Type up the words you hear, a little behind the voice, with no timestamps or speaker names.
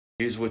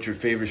Here's what your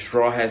favorite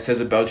Straw Hat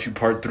says about you,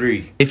 part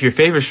 3. If your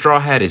favorite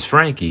Straw Hat is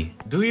Frankie,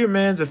 do your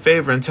mans a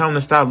favor and tell him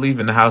to stop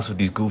leaving the house with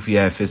these goofy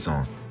ass fits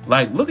on.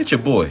 Like, look at your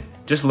boy.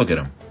 Just look at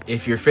him.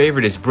 If your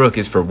favorite is Brooke,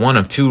 it's for one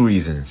of two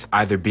reasons.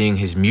 Either being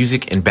his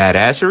music and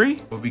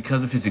badassery, or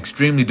because of his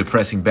extremely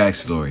depressing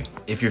backstory.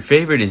 If your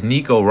favorite is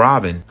Nico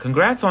Robin,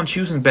 congrats on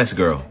choosing best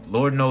girl.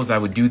 Lord knows I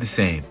would do the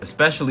same.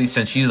 Especially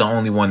since she's the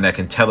only one that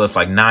can tell us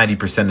like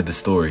 90% of the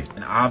story.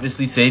 And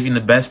obviously saving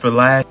the best for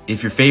last,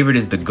 if your favorite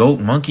is the GOAT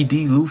Monkey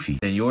D. Luffy,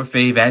 then your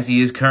fave as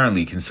he is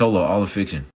currently can solo all of fiction.